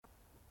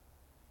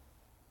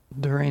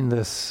During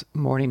this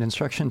morning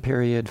instruction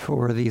period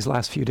for these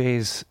last few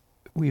days,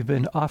 we've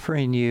been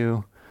offering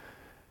you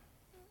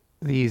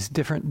these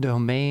different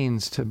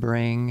domains to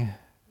bring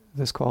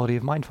this quality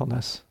of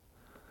mindfulness,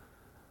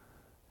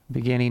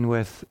 beginning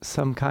with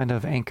some kind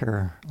of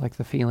anchor, like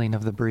the feeling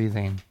of the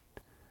breathing,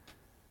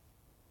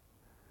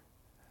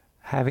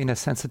 having a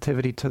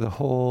sensitivity to the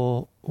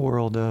whole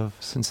world of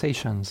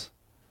sensations,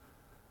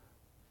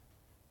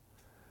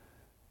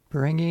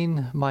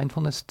 bringing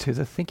mindfulness to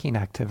the thinking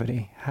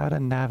activity, how to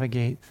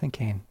navigate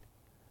thinking.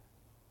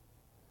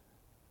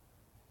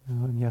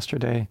 And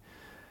yesterday,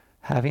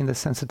 having the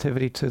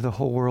sensitivity to the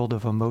whole world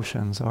of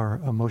emotions,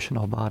 our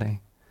emotional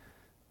body.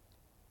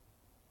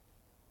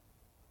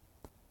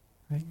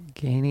 Right?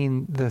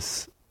 Gaining the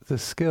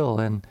skill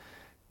and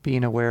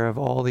being aware of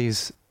all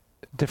these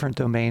different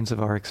domains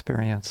of our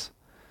experience.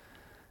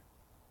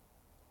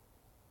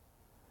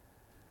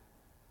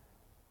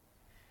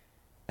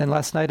 And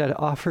last night I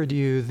offered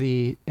you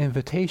the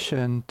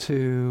invitation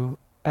to,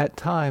 at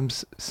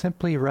times,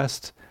 simply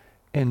rest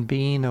in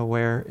being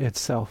aware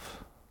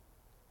itself.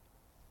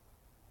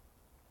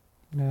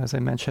 As I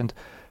mentioned,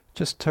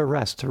 just to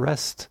rest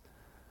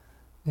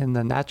in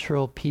the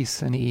natural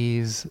peace and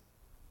ease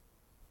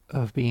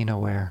of being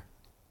aware,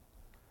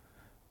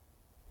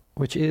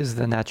 which is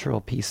the natural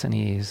peace and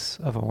ease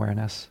of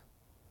awareness.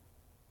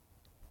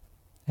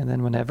 And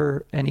then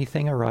whenever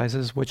anything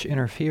arises which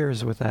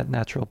interferes with that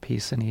natural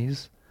peace and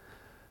ease,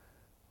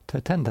 to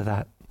attend to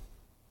that.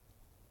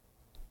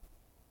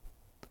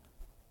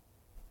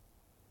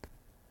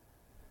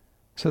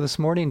 So this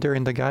morning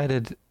during the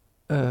guided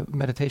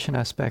meditation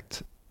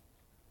aspect,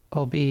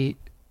 I'll be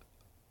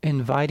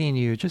inviting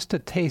you just to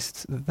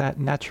taste that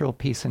natural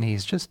peace and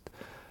ease, just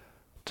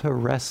to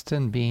rest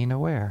in being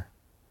aware.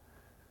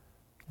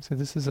 So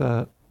this is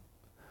a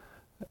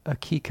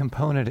key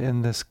component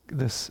in this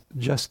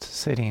just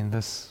sitting,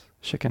 this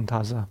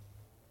shikantaza.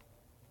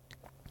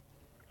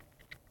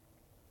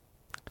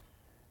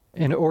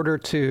 In order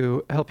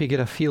to help you get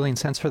a feeling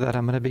sense for that,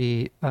 I'm going to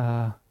be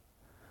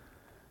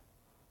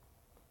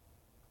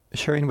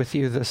sharing with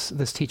you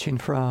this teaching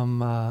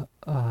from,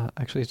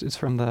 actually it's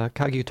from the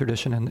Kagyu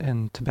tradition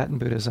in Tibetan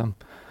Buddhism,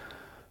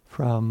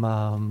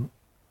 from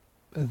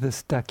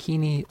this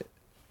Dakini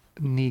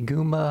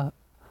Niguma,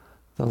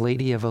 the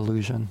Lady of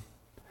Illusion.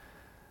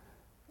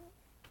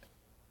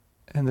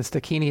 And this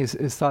Dakini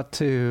is thought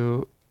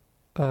to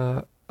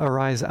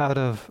arise out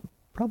of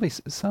probably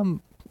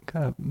some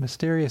kind of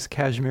mysterious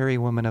Kashmiri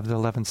woman of the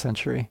 11th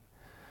century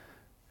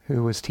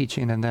who was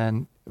teaching and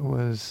then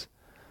was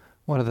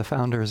one of the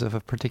founders of a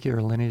particular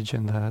lineage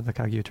in the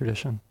Kagyu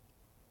tradition.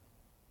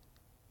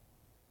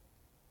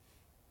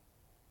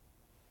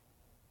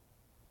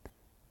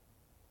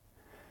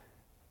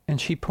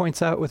 And she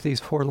points out with these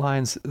 4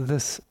 lines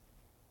this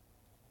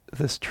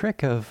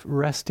trick of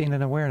resting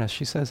in awareness.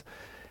 She says,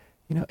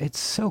 it's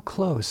so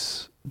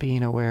close,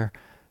 being aware,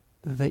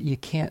 that you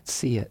can't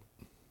see it.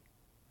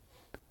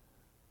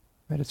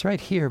 Right? It's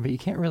right here, but you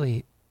can't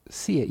really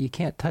see it. You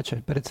can't touch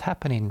it, but it's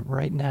happening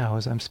right now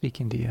as I'm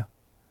speaking to you.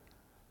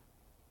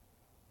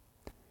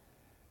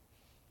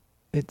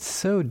 It's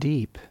so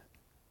deep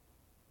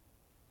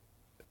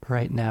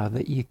right now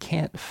that you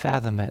can't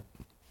fathom it.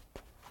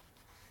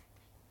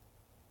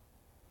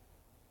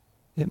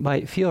 It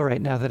might feel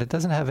right now that it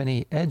doesn't have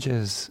any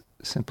edges,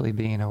 simply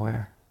being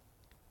aware.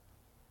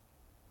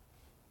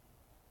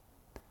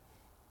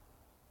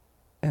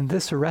 And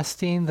this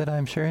resting that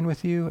I'm sharing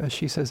with you, as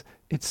she says,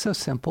 it's so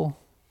simple.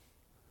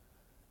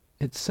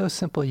 It's so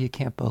simple you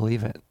can't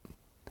believe it.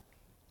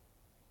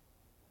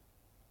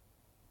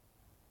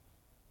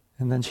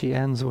 And then she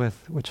ends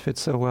with, which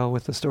fits so well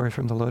with the story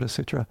from the Lotus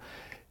Sutra,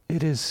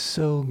 it is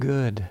so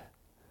good,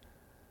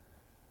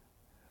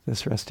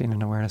 this resting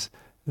in awareness,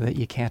 that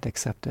you can't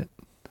accept it.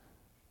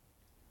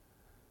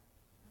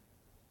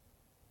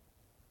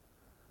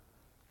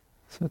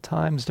 So at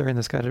times during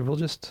this guided, we'll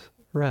just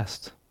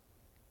rest.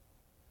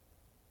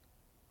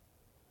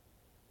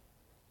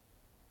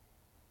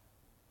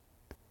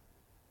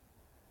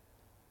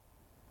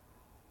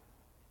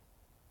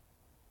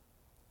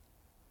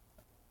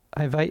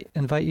 I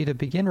invite you to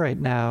begin right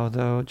now,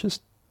 though,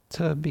 just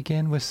to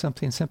begin with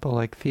something simple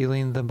like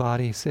feeling the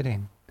body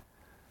sitting.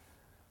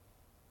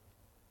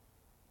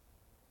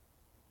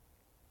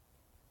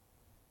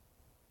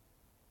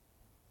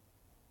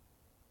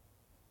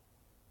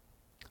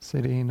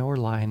 Sitting or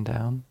lying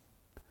down.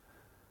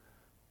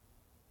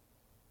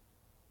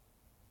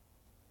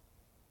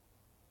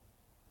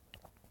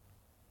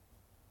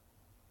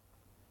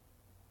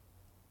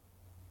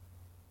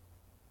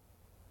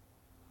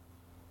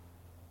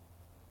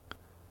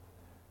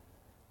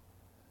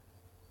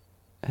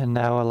 And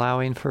now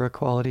allowing for a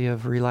quality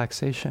of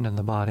relaxation in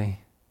the body.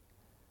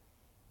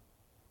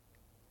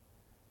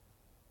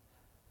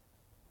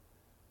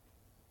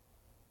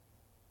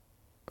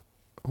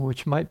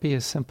 Which might be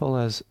as simple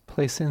as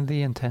placing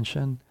the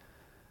intention,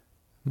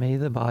 may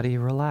the body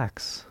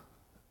relax.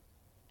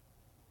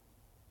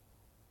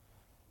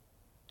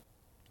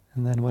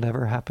 And then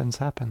whatever happens,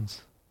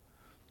 happens.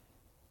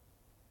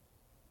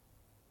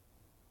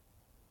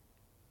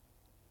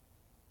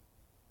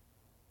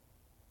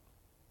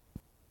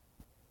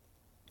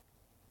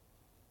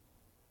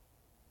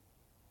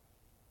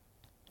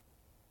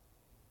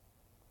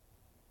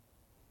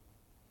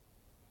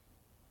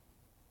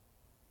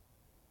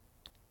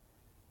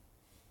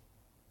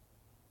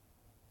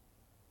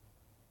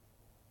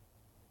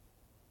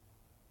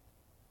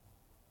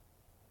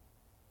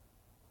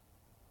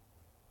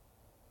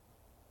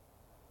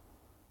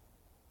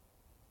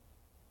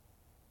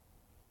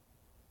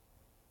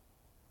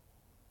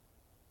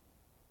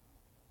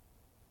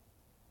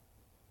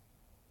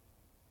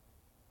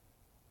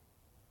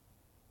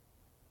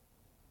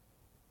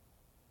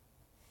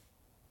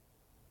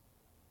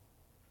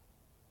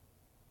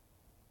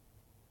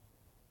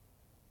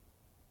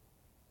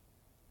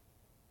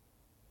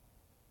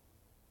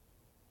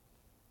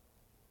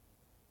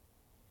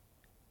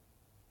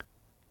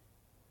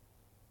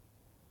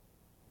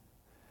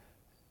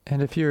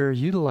 And if you're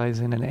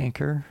utilizing an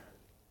anchor,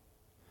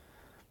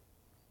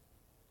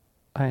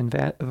 I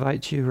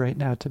invite you right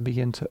now to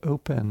begin to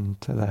open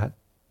to that,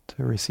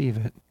 to receive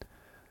it,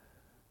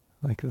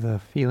 like the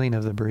feeling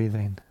of the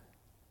breathing.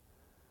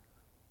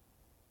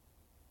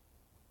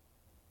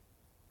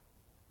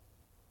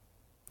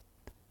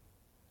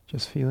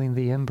 Just feeling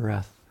the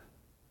in-breath.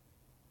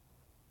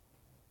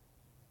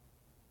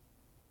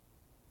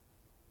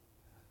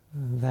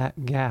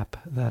 That gap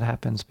that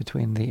happens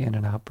between the in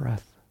and out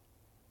breath.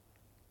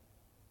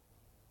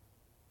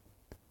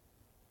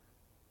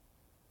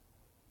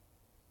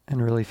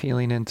 And really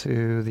feeling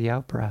into the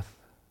out breath.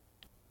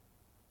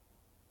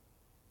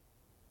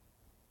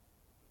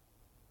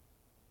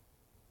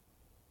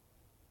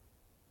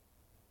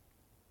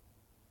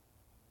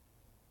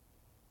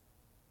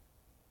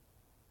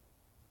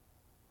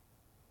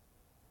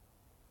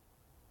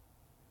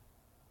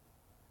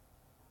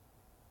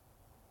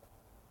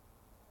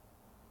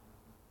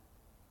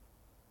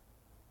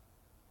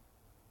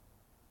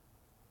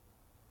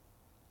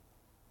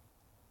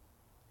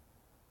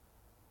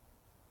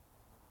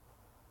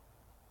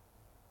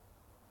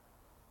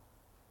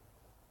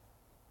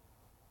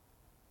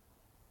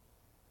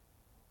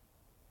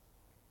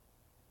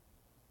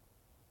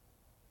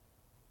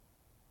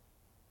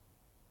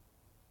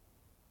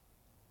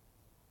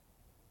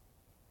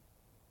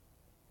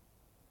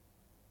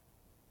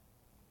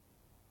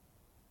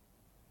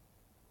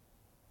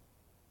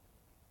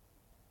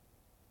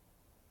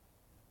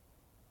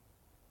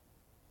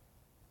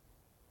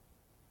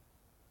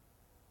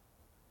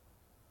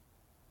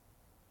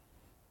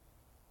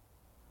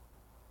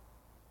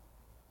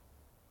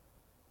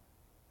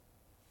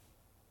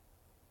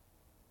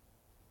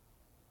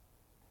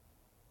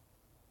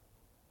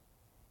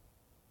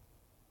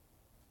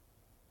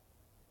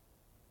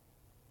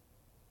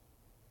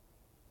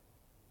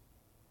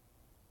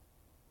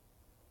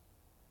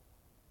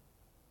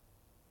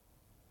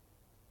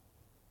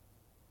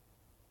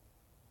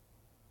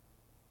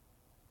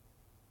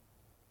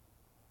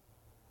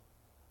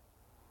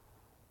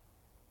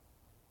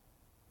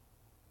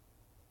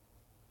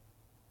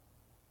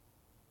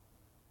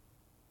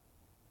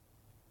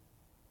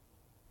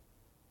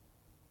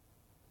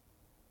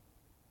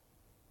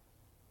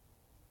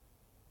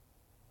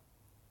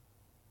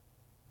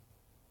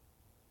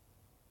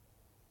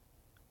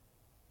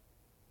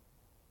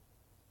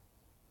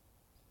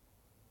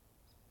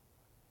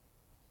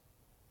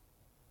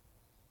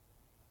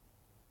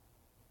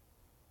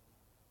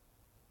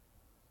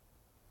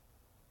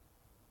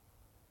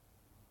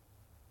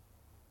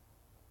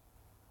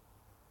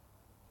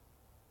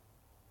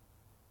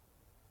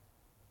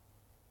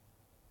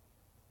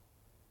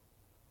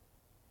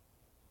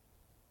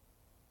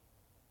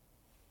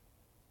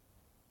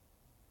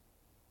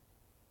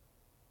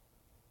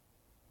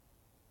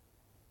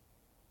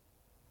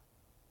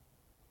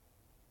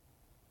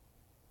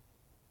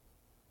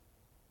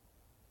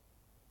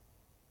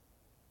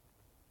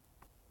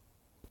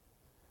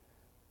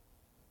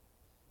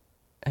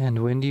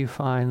 And when do you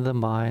find the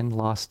mind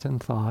lost in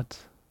thought,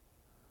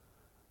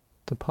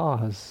 to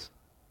pause,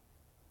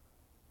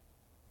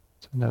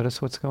 to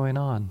notice what's going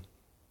on.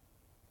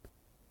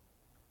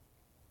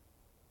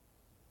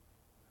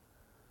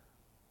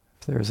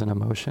 If there's an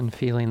emotion,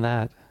 feeling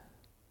that.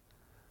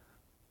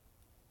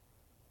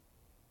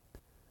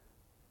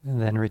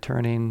 And then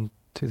returning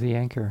to the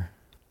anchor.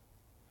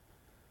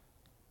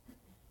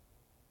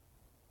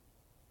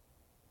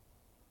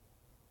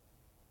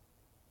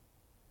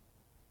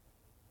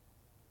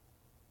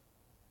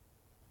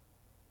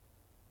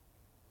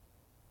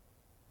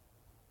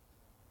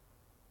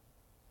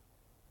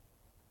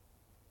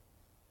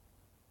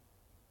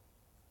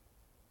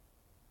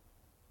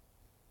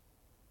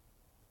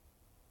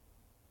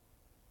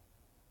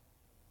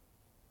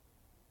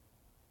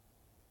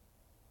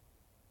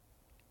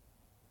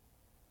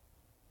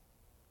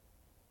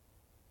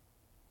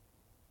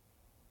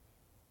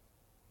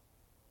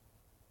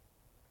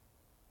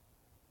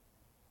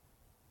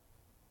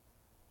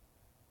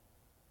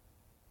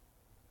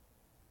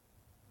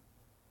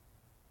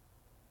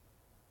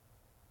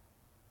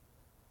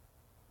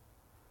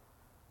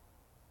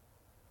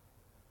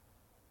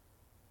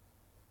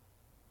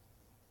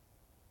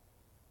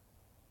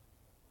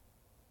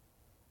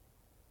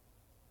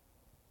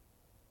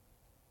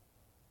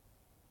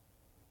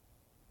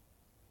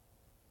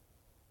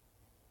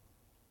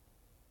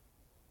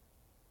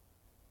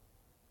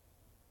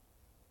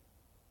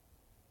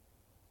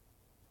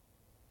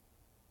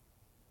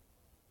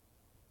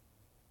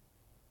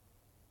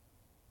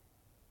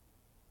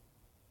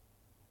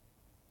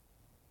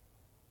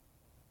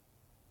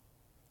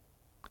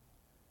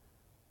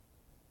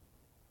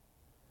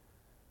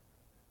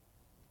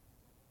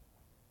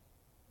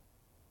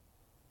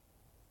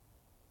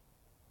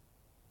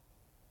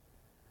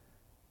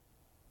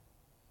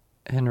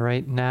 And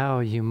right now,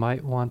 you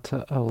might want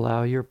to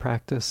allow your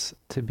practice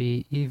to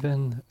be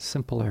even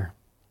simpler.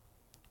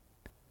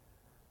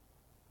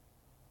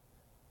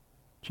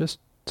 Just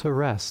to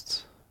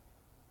rest.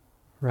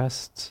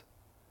 Rest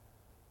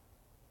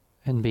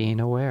and being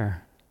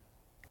aware.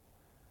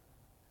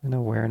 and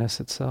awareness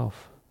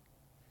itself.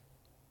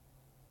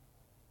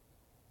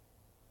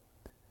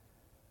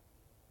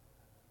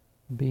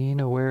 Being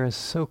aware is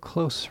so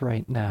close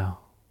right now.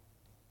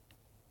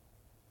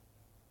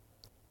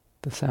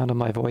 The sound of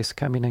my voice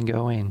coming and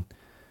going.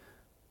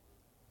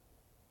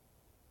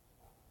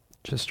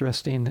 Just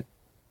resting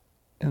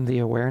in the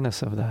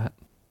awareness of that.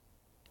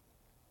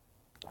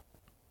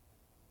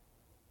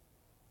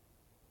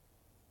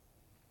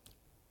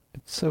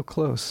 It's so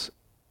close.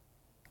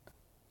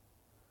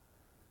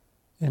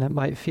 And it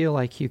might feel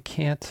like you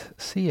can't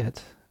see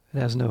it. It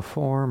has no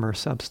form or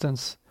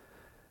substance.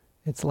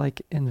 It's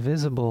like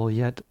invisible,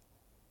 yet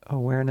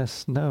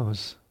awareness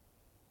knows.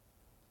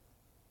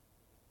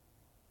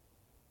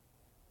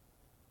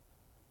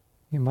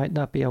 You might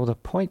not be able to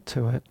point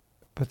to it,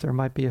 but there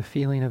might be a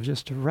feeling of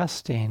just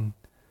resting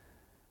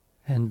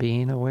and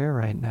being aware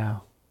right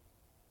now.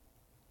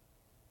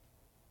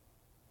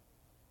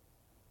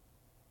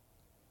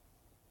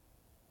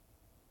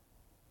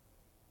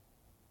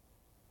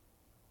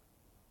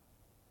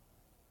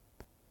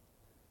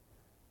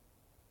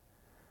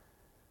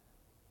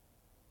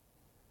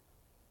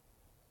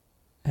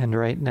 And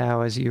right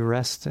now, as you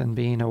rest and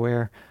being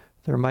aware,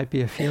 there might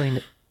be a feeling,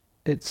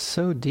 it's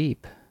so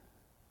deep,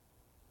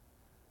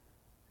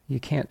 you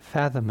can't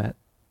fathom it.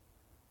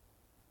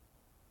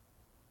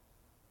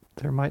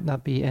 There might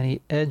not be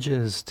any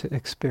edges to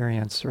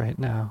experience right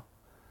now.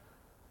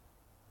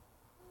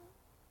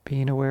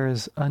 Being aware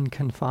is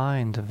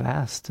unconfined,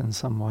 vast in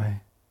some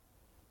way.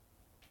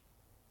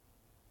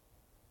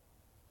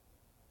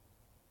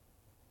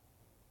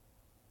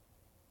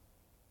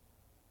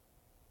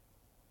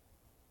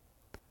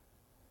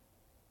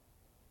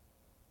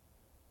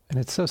 And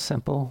it's so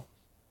simple,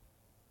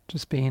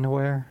 just being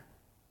aware.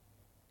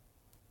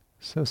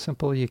 So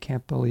simple you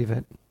can't believe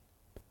it.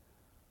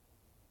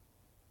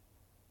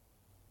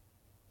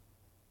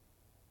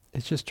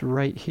 It's just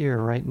right here,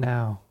 right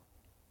now.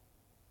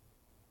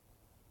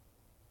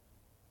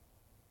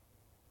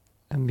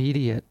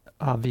 Immediate,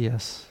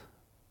 obvious.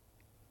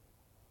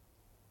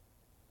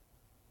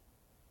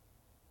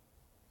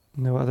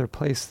 No other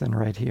place than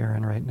right here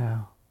and right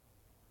now.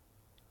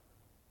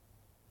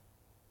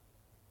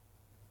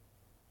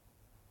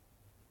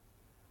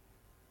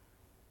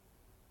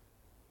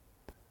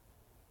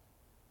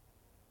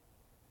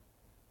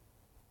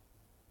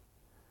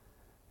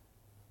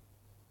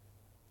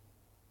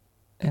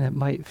 And it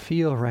might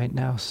feel right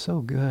now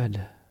so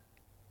good.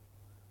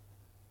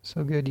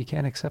 So good you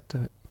can't accept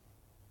it.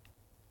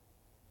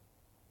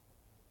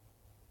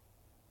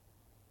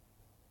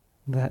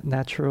 That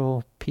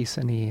natural peace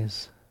and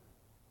ease.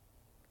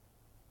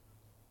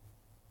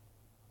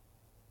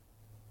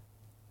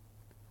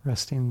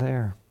 Resting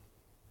there.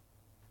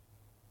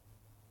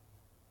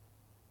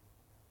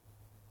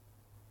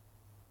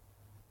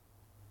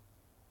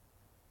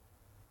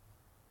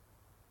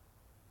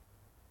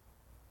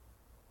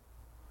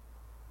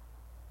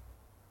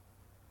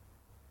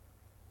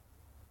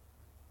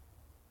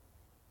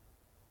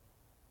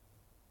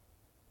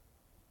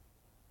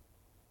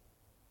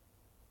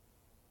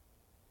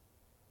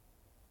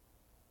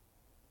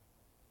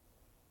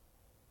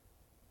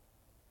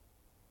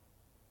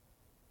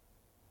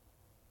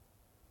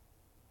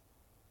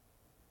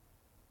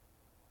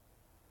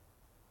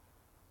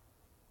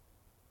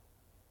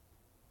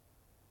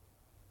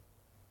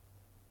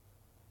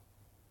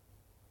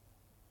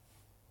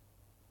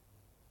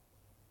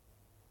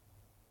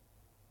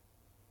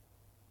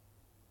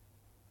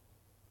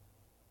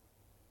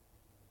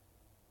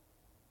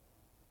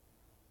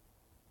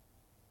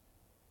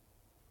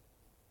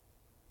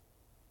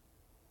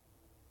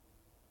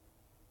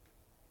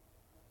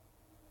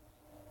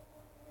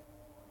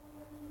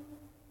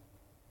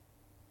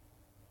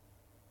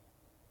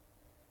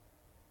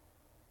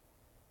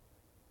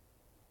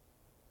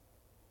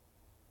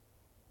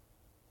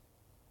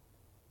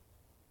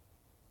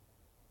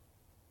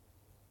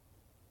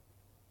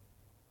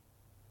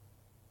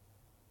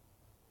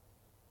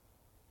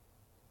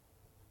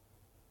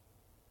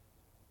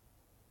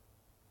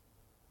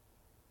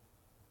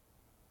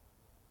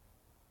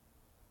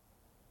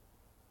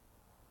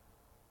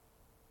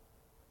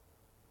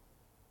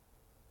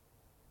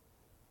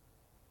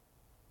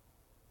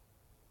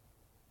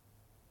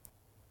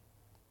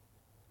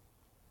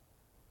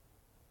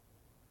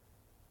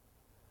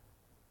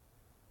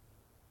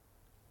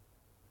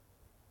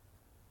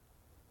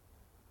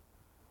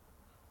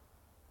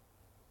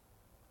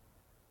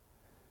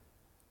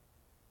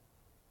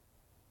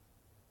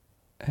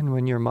 And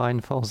when your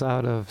mind falls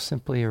out of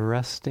simply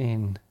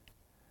resting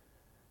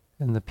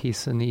in the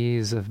peace and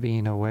ease of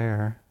being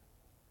aware,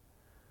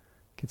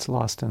 gets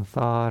lost in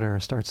thought or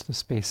starts to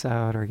space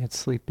out or gets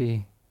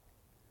sleepy,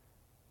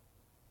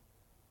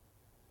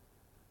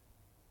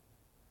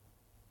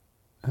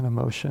 an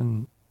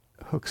emotion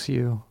hooks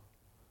you,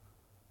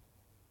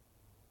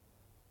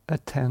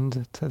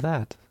 attend to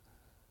that.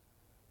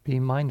 Be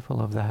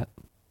mindful of that.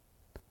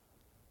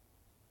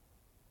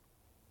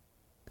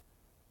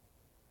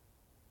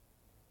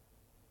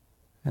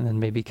 And then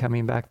maybe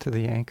coming back to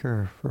the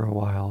anchor for a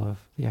while of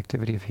the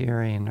activity of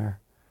hearing or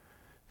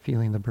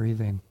feeling the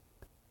breathing.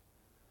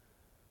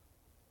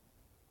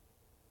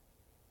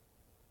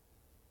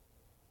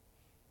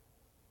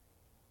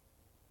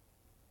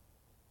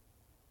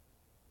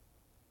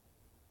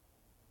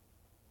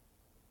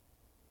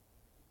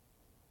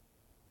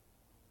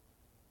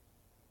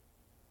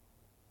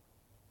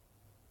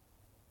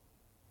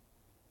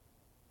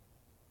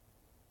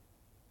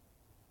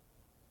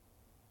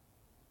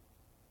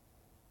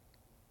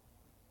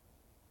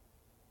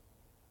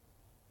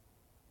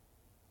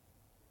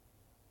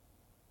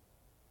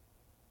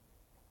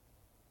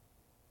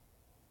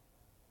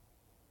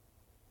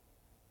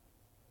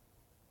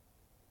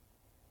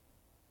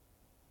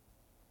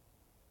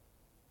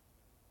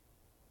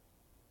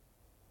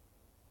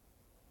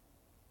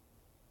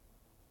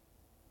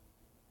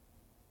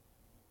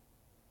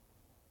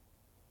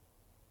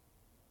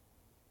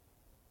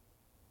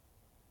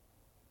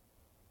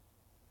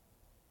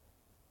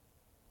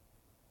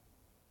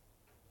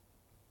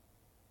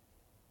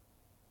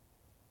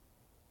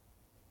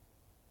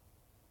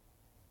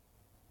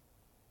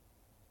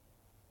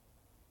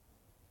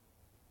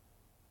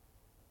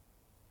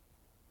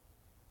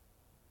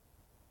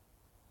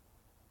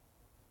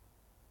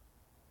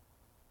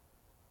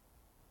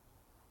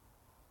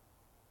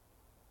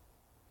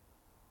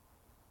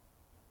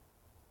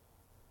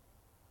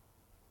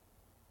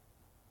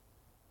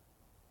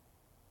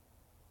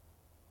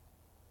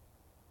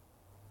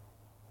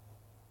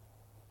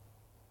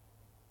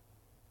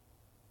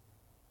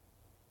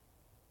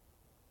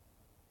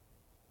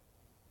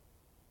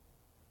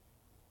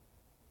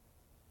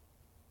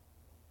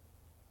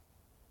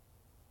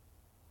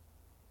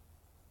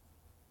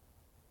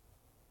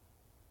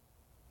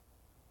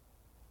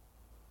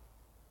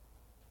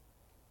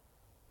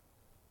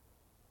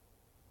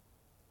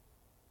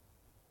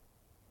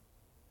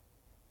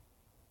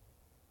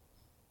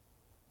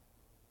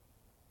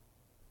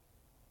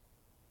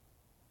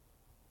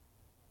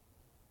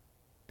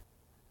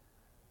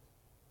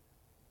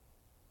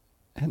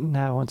 And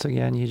now, once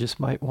again, you just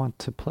might want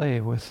to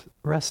play with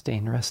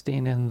resting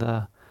in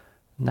the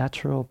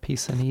natural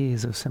peace and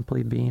ease of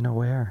simply being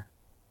aware.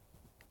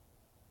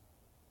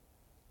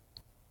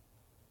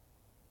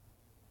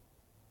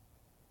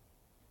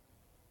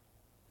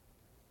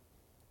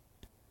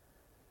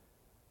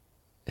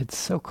 It's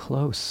so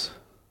close.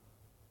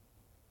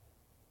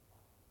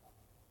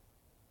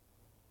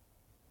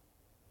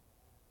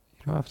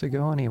 You don't have to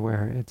go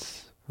anywhere.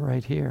 It's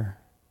right here.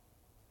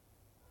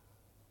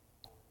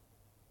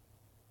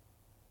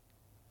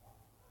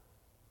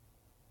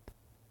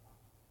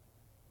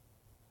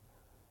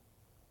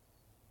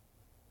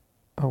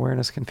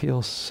 Awareness can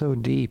feel so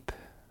deep,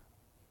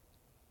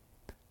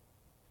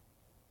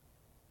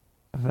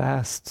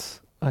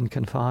 vast,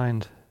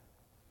 unconfined.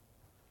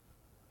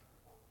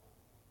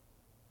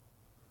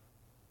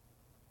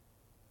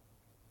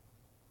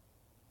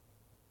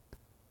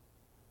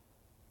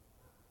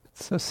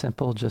 It's so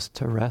simple just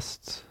to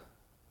rest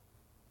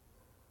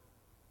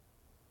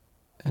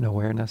in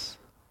awareness,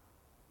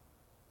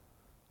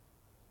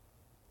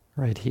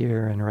 right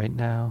here and right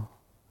now.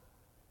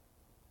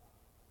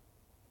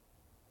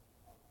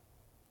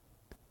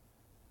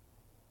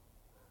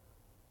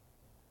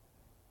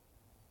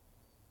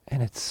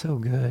 And it's so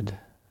good.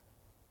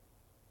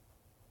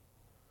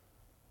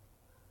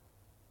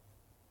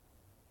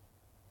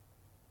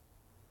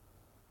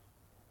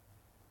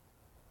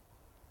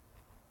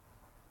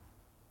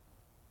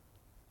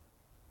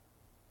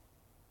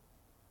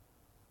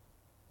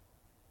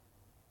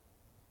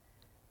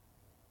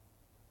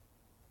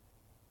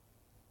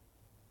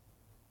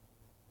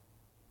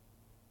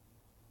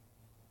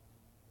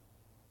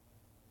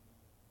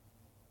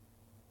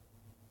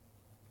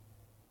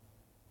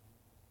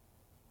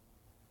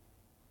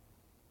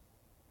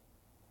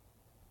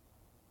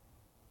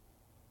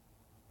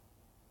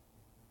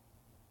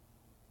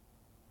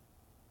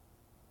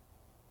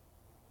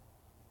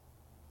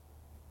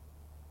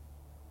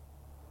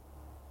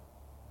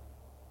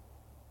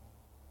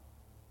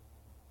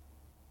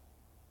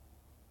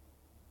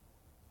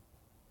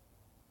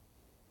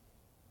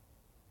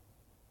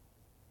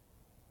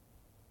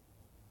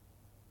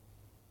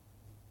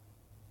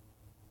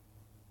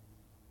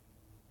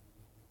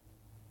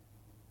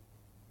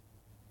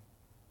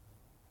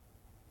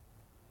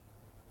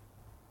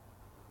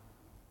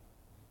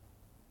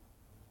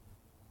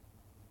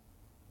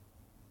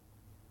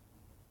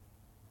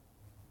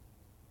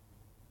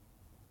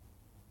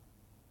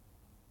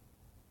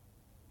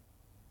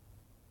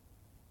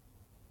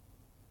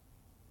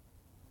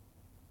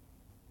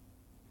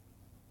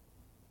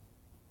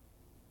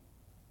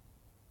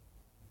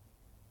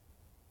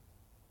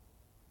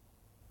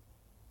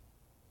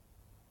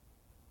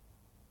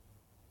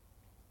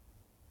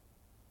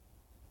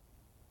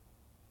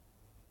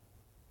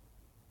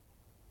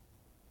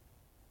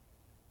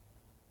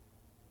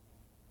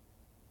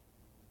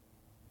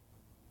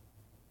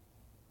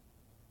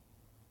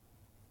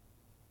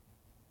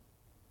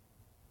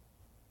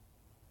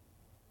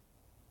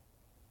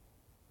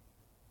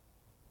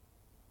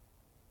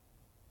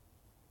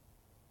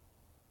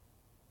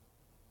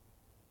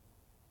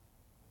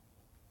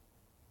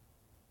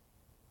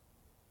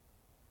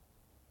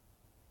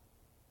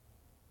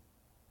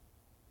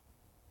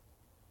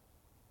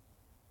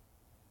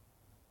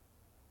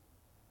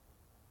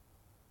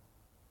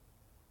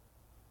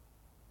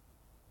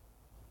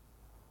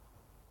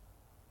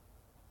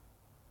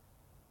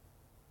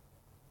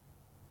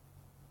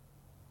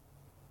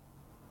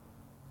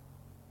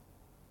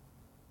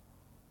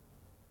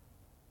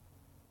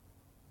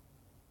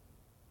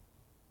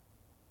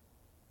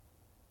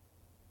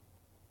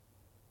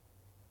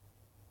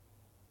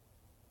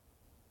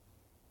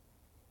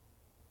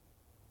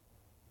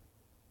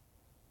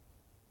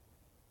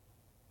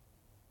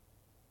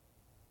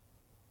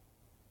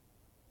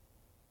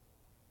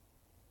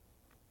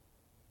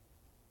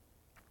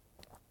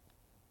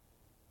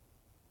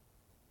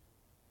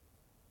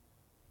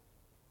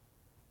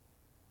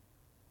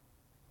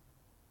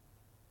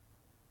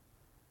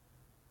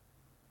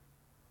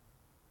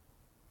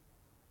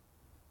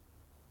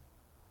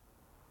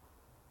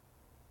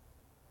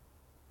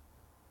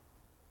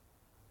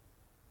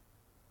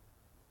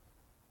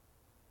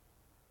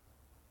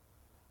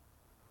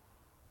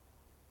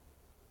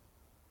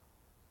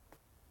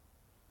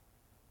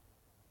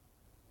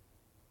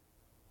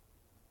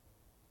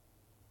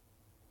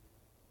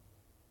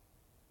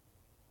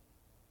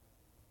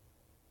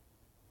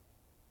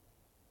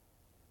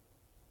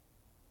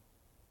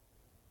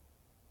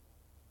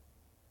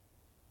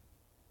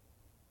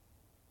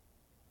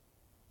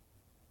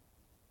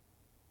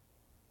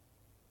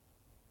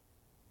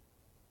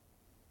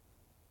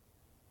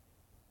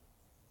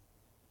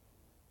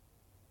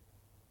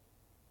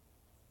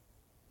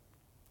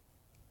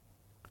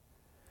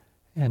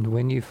 And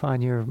when you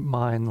find your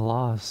mind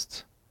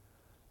lost,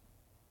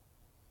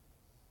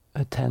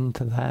 attend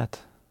to that.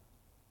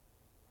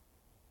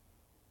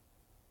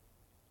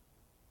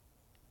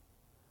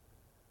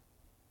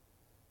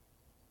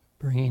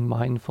 Bringing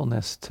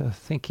mindfulness to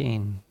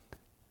thinking,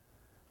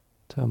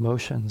 to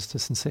emotions, to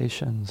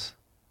sensations,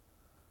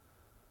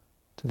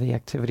 to the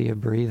activity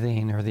of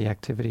breathing or the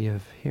activity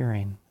of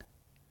hearing.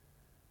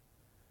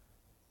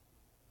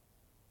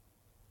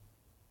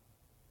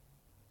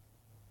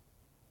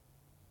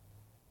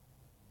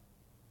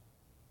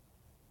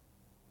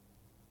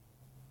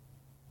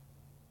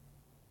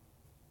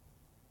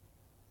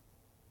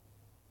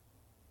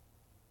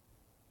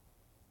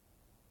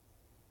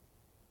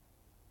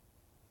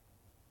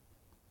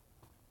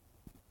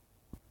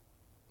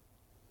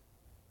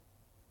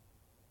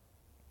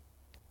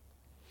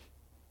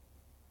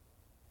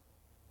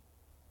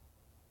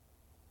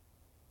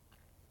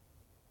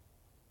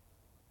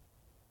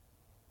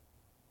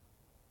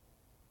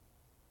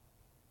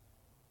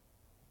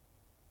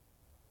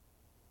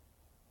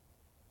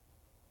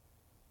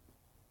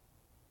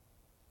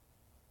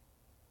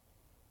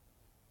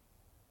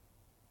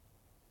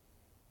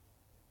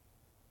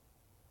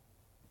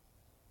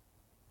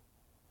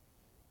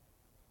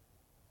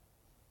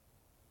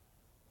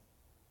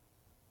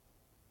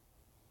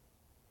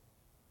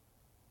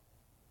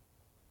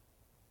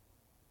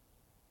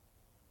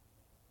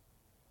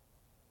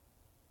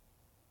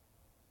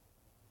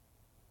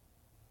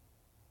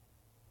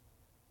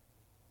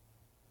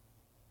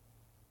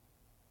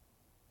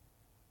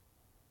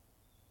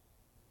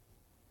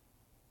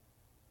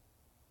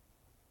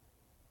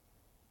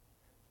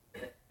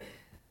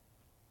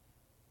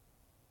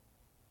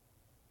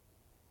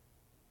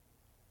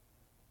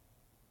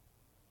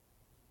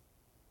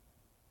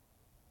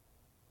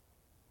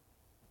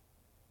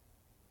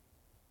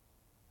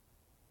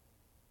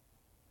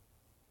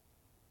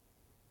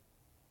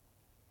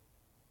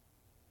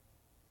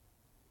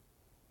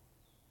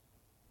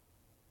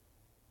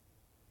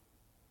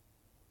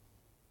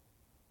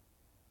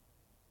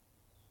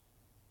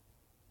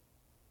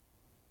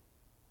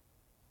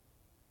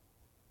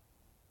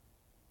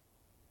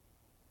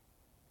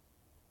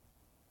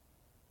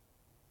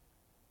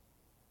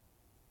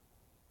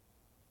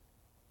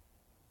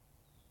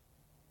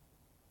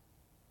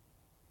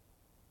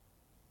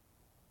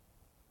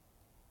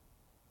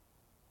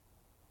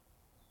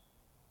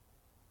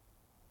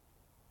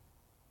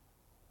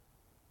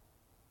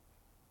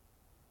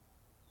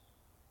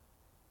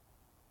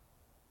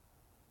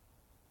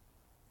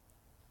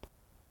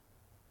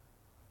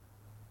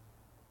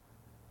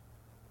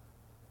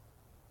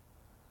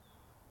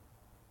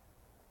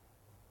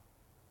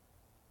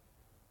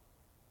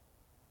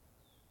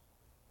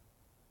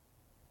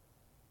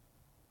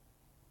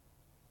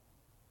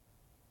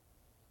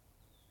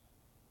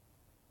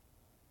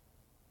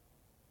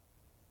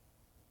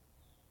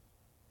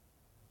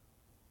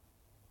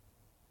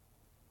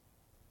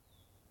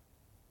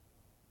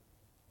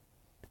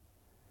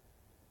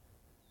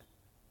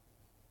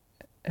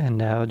 And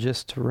now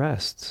just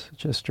rest.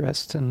 Just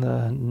rest in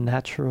the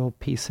natural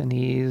peace and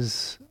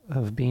ease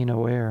of being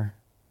aware,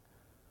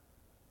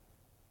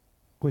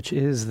 which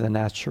is the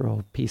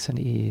natural peace and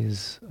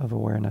ease of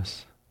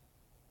awareness.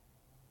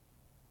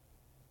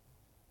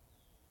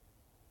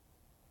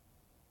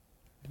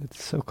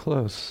 It's so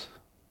close.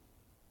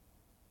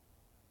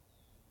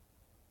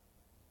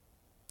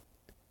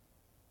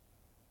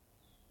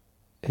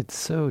 It's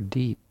so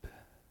deep.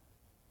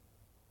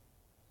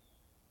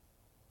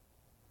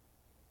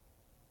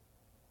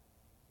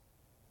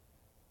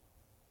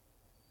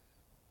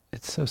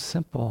 It's so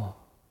simple.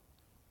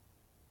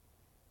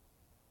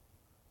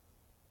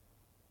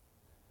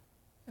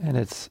 And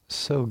it's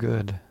so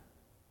good.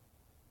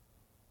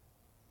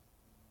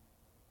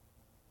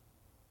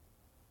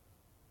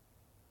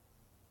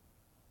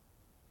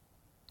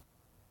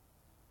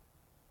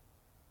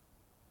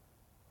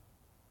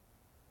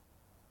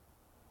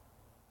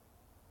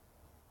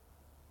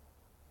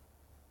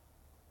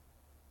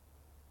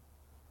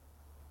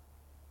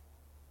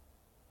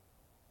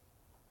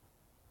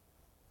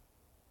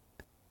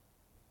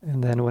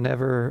 And then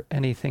whenever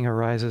anything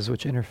arises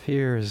which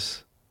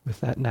interferes with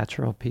that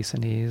natural peace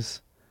and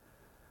ease,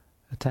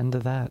 attend to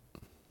that.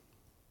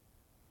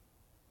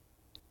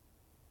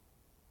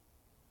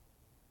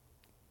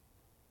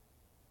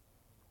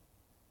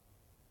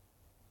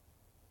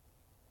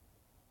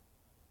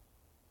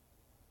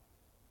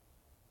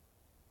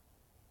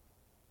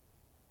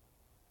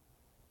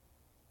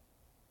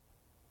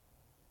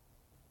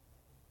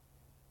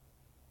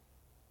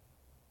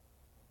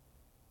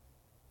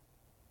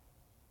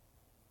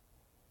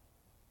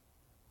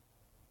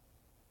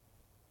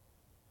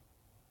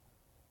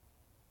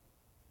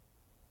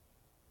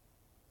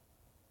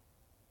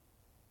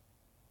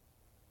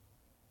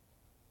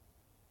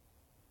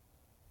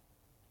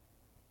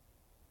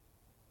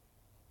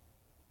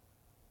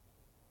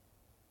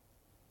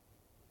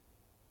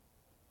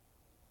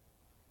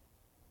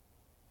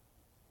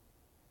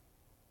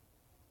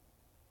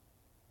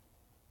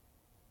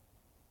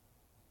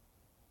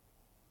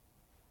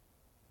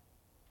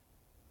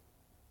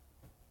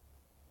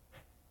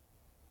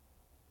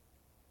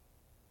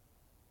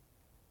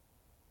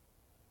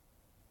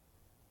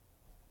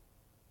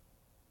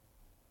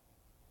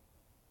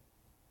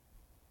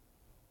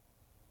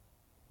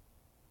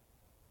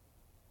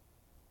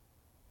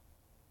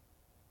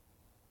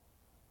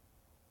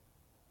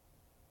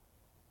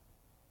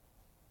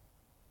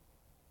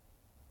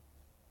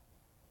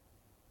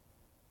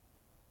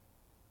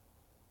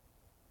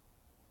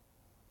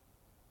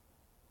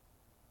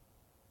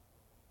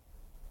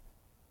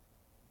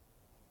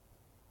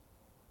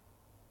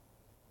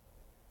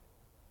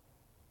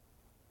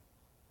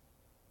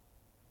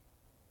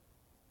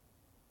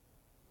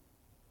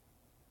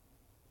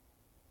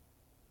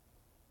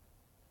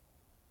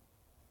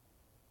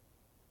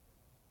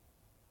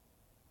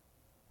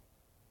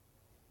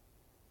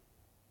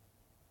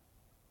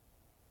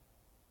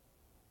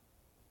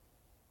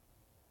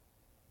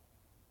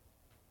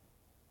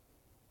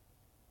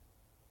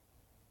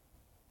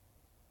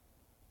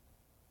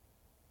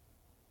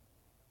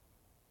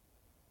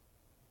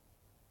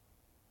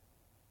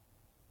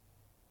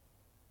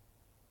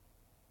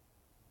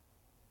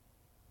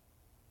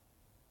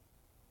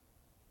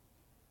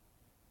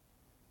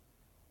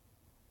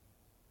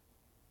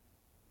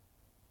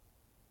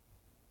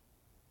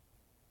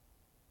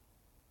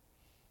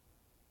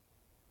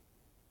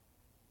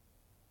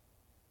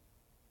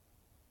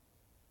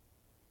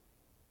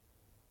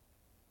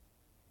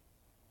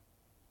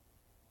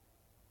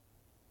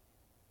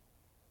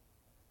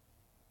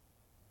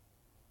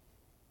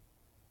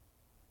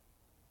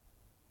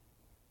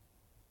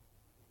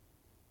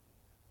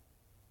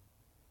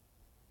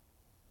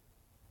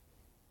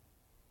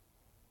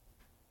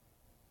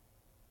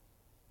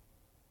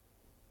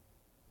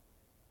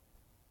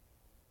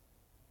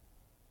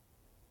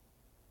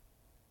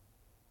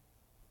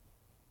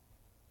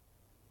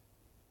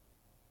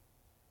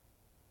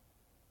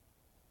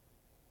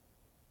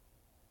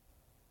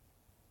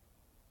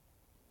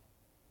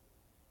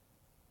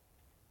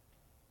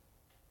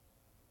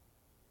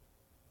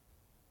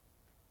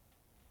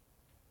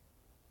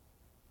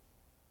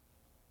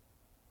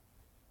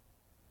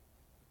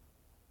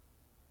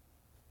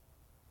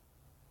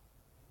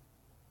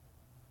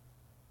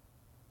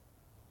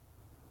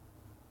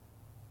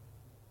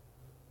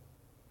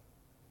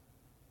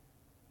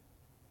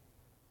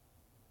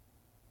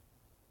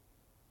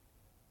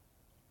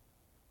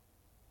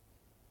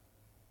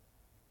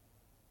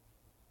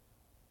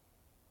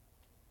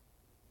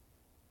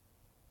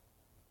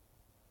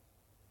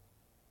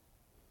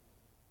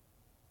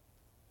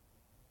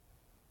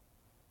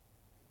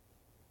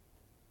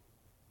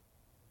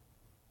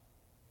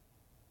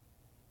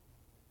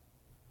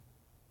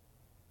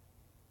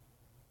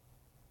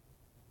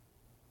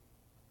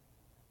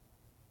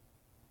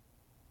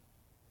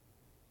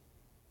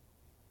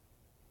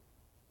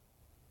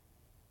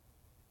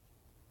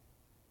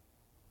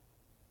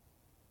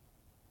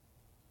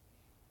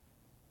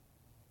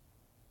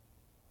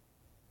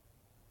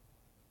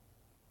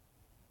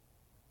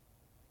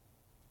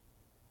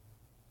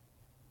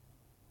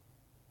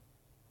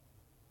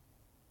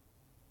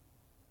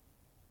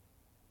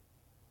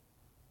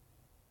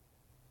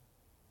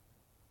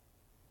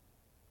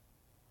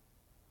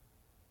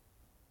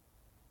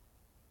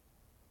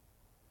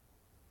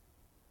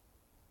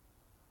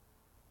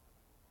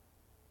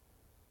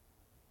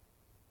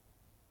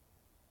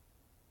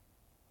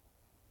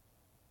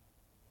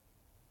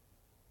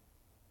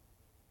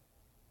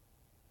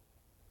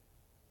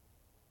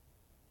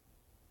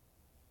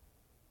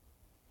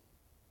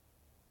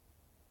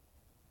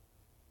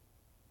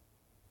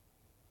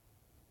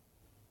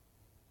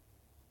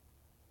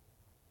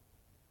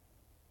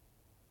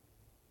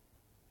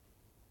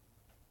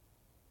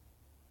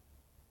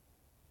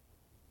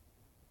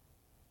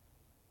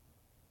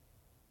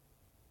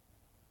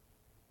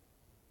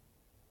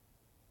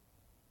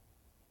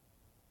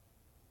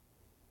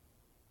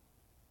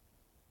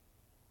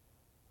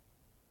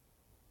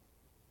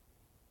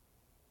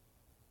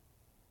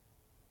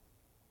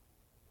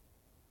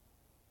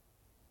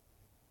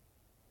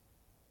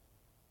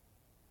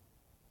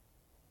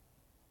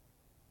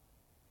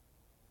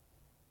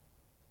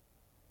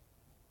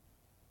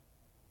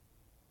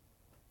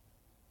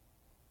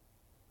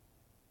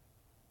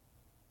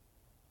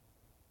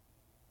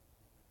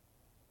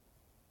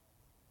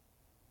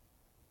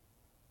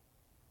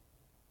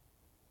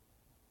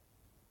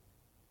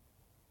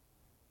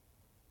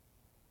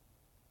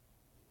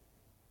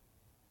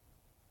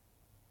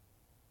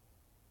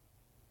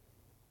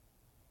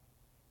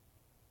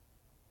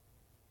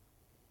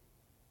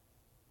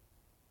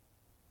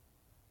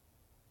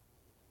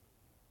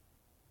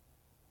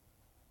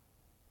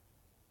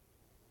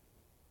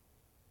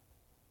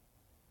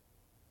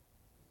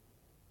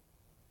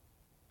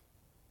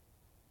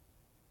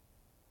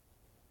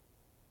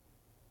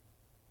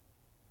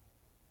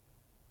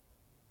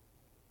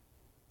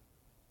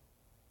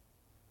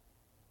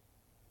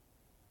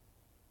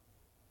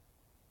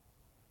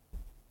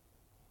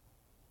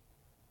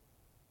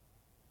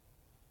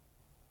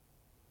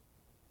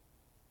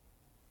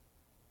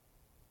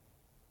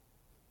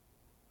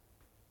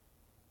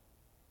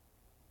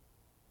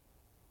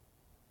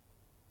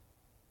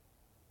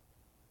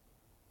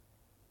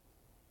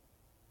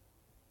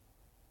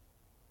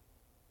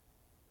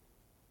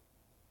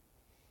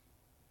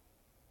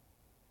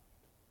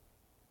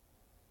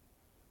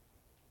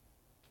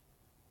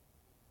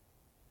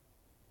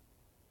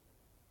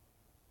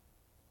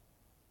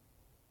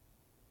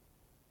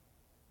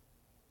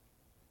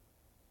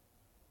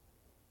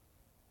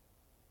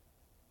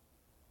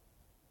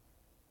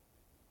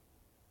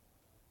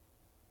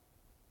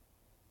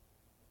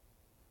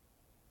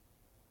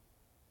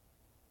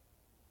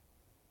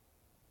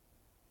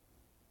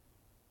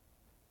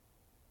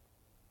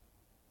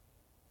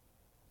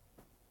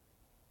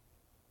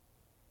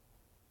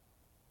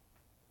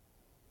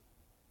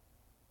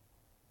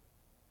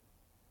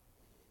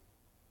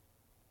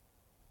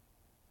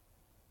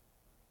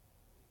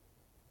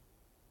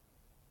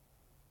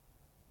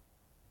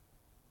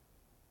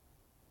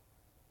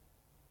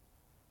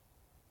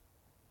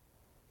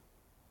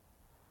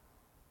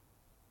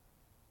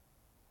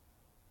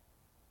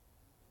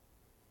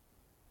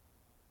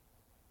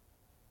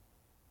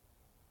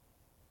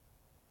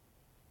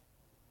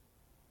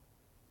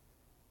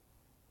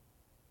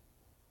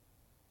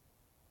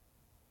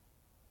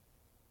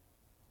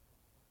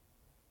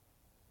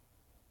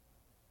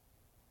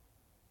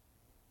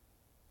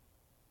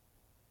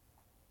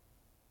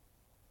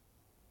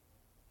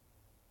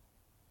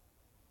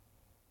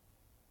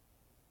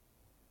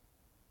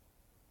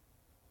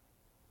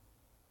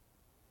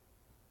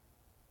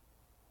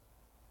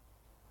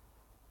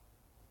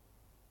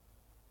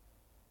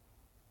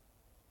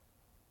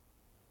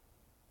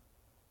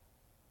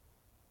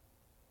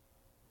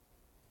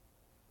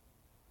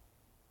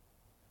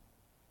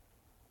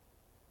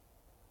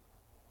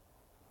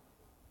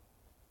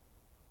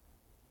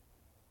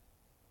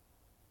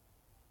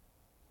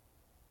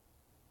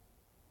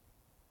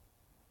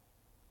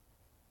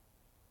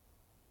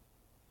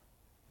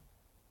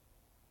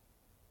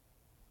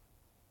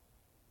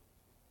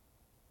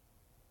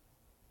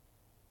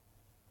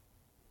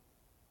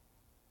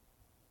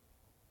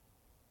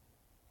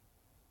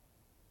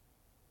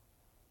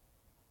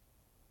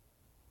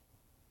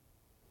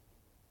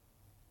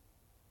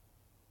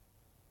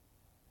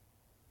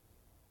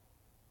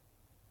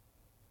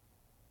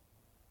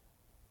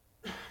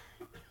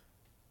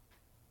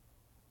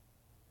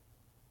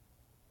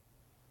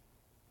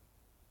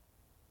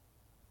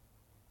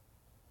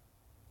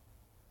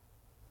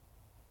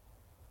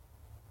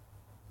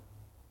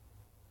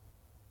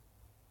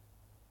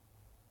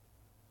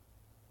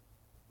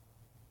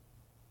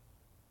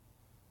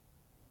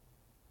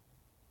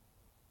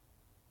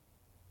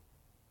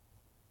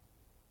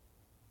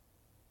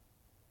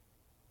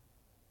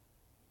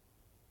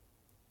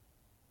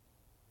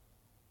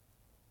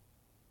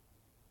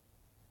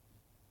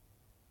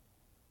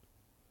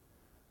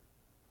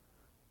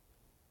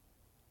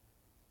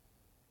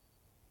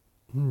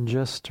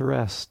 just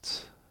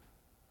rest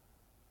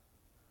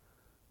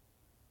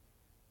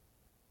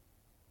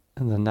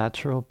in the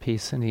natural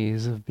peace and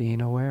ease of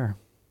being aware.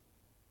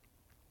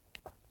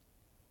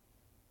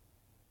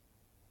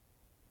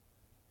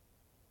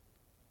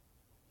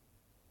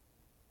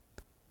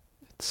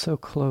 It's so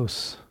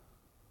close.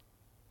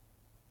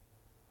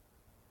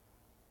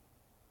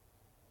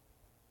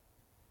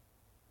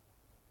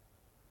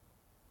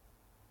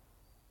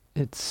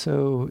 It's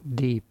so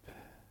deep.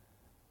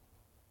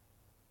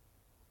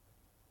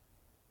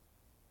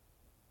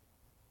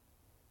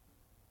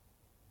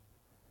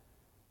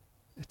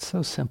 It's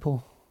so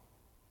simple.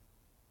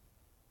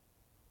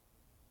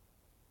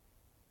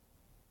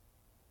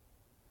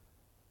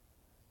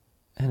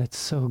 And it's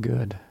so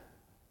good.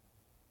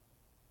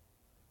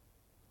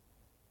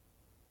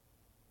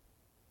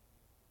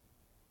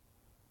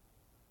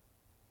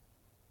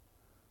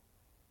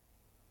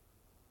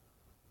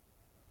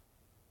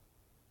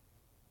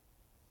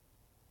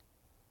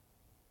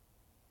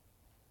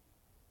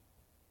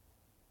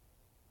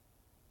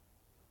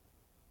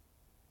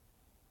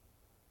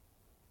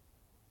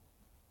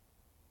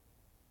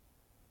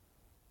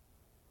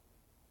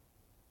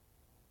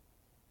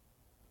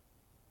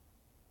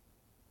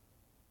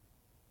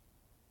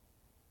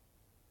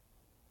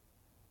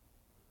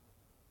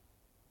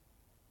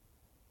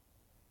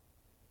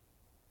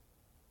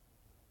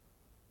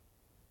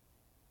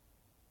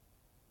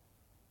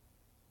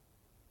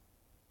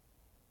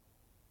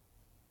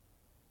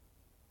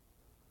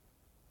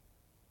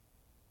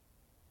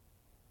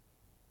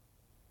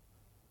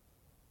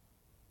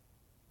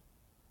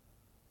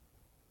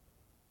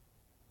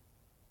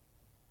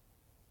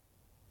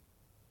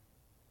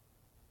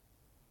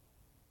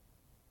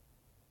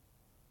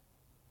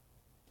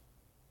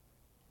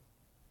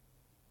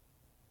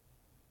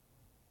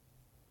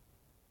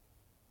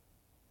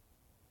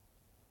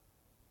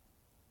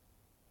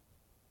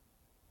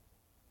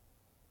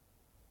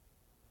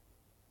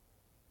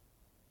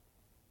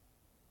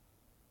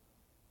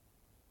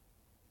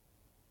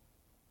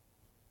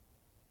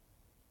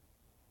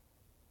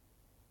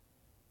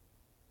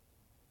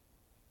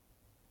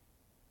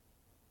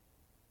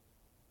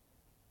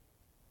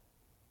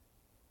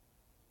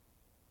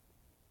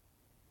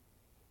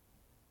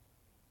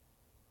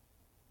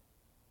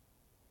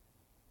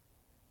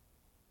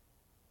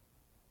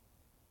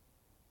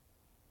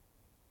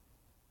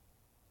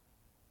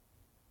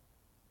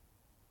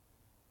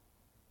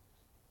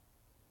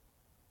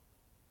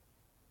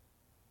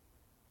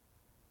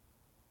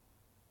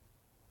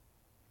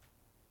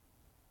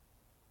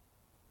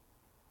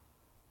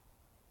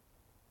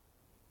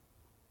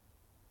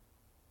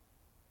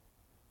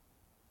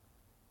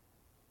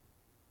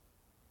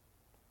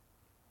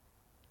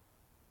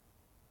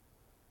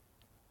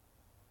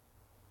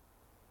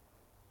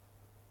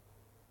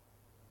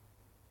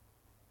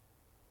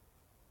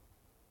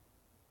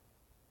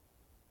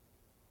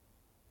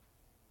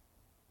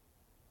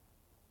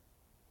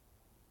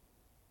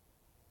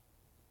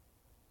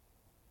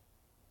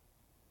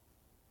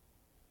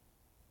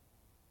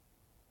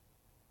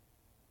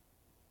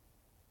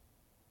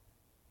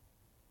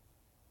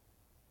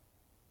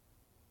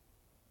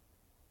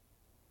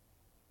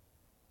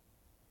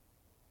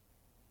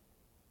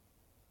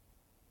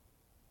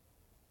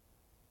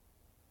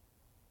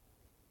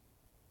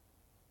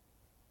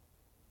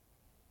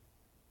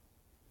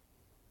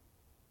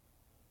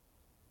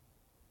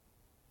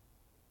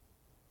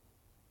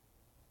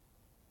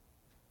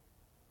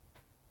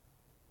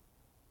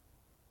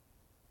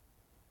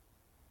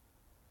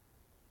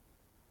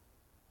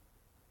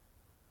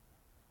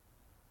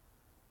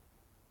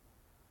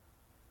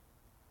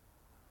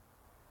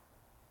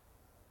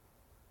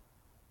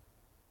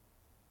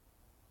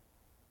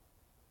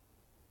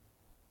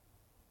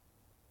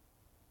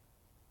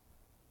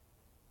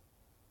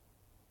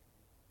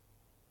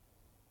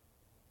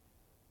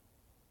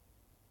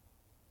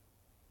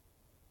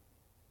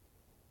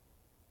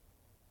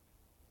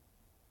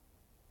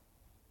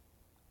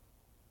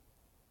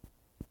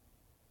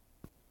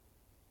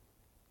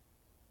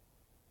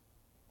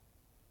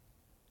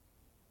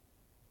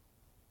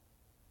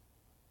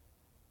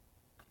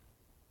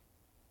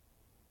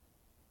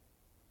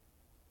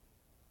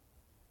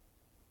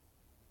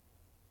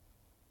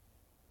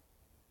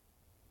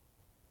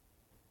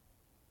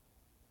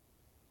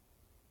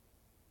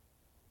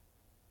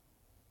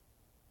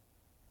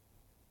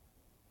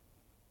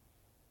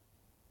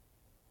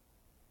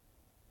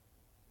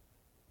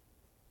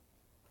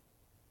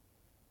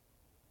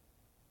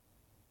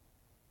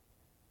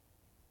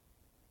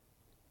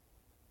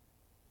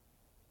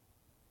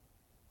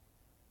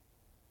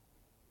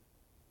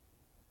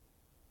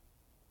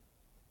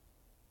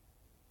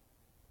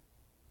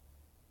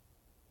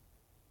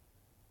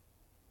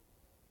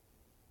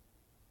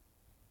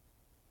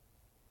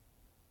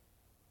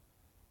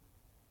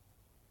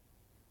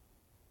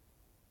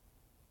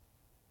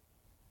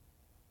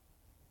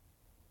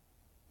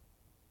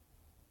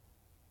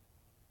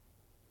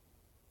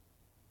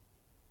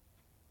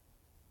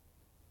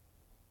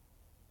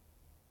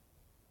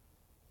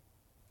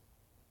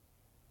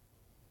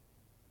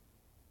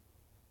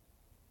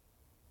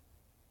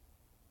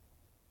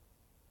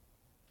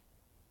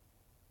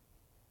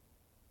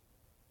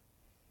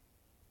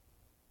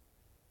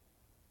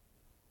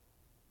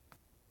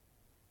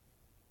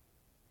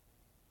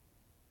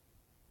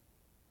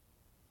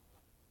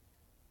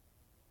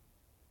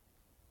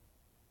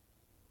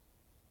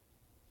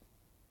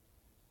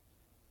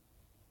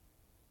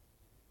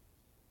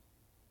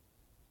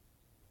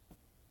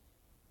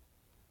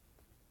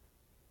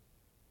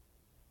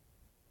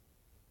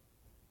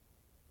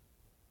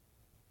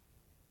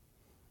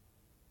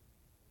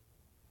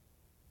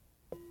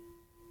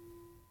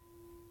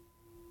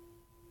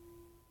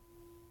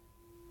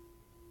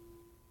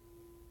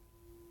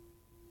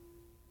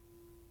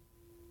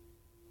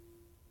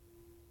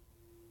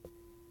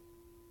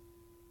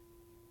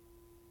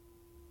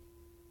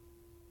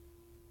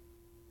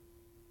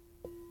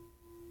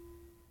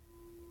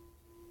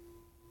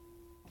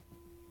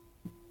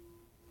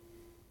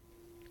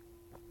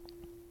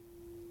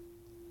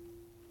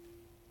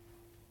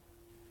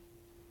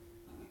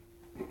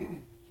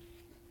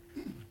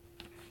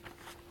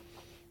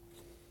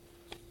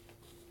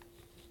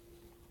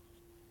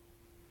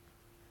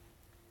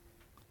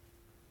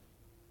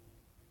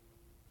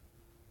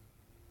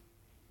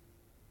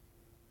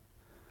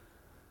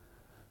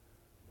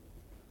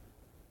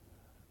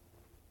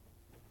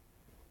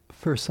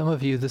 For some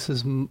of you, this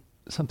is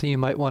something you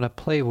might want to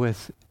play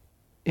with,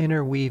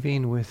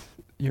 interweaving with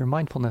your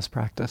mindfulness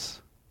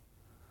practice.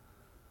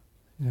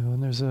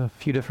 And there's a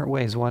few different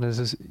ways. One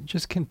is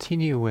just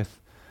continue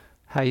with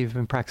how you've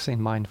been practicing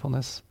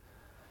mindfulness.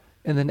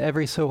 And then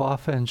every so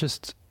often,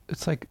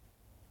 it's like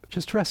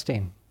just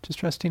resting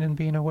and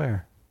being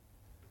aware.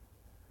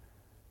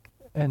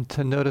 And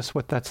to notice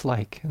what that's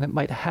like. And it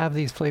might have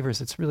these flavors.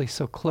 It's really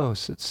so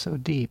close. It's so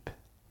deep.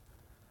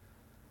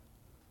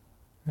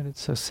 And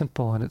it's so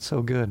simple and it's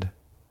so good.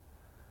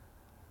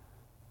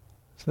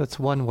 So that's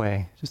one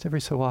way. Just every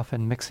so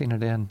often mixing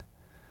it in.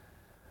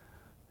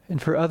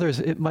 And for others,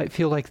 it might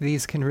feel like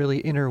these can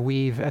really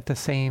interweave at the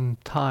same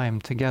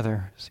time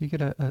together. So you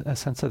get a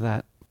sense of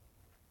that.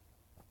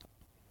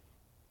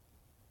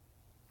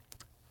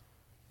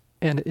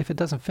 And if it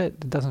doesn't fit,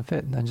 it doesn't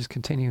fit. And then just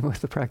continue with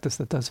the practice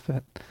that does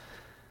fit.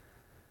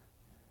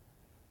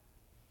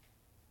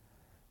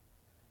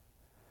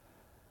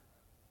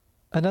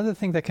 Another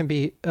thing that can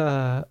be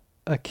a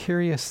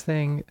curious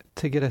thing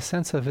to get a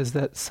sense of is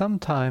that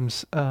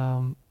sometimes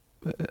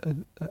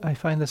I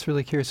find this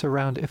really curious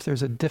around if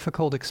there's a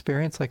difficult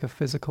experience, like a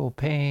physical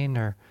pain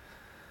or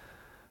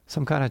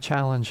some kind of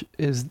challenge,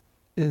 is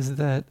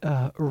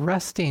that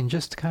resting,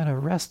 just kind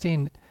of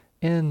resting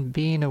in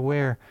being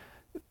aware,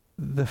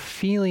 the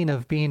feeling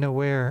of being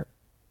aware,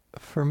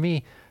 for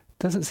me,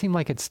 doesn't seem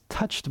like it's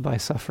touched by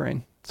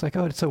suffering. It's like,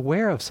 oh, it's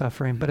aware of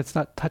suffering, but it's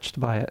not touched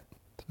by it.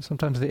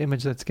 Sometimes the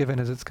image that's given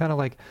is it's kind of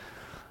like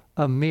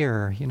a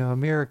mirror. A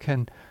mirror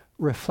can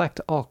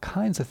reflect all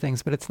kinds of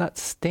things, but it's not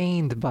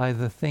stained by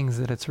the things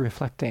that it's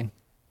reflecting.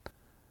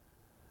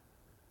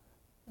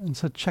 And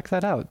so check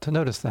that out, to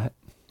notice that.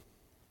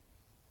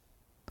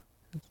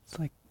 It's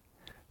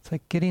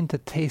like getting to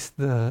taste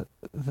the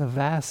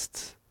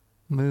vast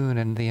moon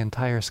and the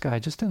entire sky,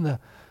 just in the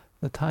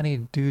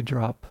tiny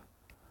dewdrop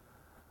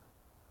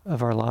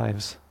of our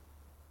lives.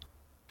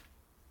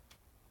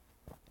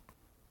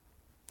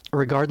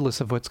 Regardless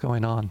of what's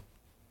going on,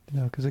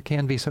 because it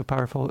can be so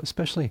powerful,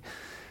 especially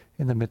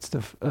in the midst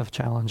of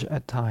challenge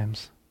at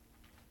times.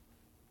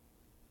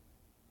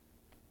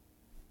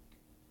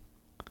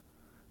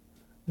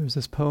 There's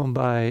this poem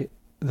by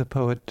the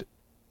poet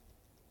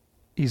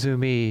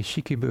Izumi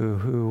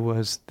Shikibu, who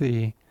was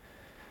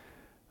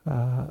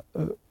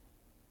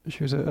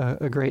she was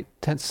a great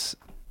 10th,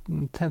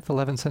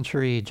 11th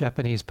century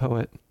Japanese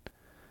poet.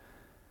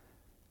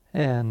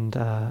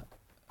 And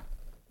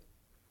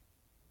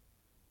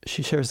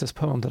she shares this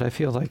poem that I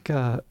feel like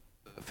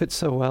fits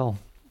so well.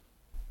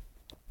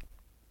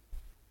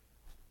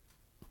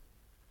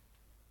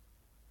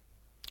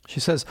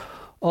 She says,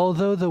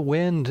 "Although the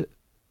wind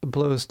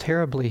blows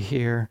terribly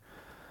here,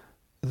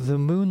 the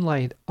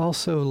moonlight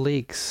also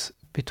leaks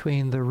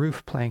between the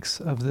roof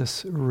planks of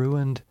this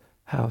ruined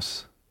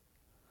house."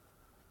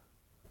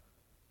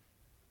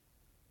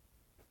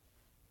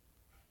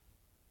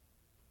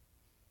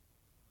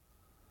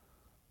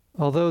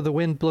 Although the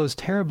wind blows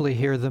terribly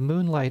here, the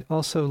moonlight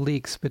also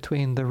leaks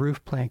between the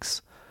roof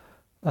planks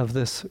of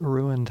this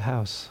ruined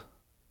house.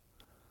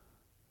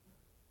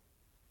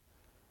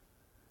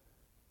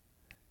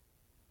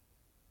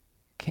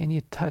 Can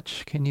you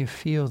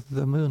feel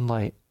the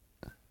moonlight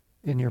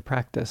in your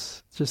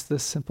practice? Just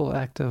this simple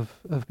act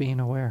of being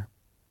aware.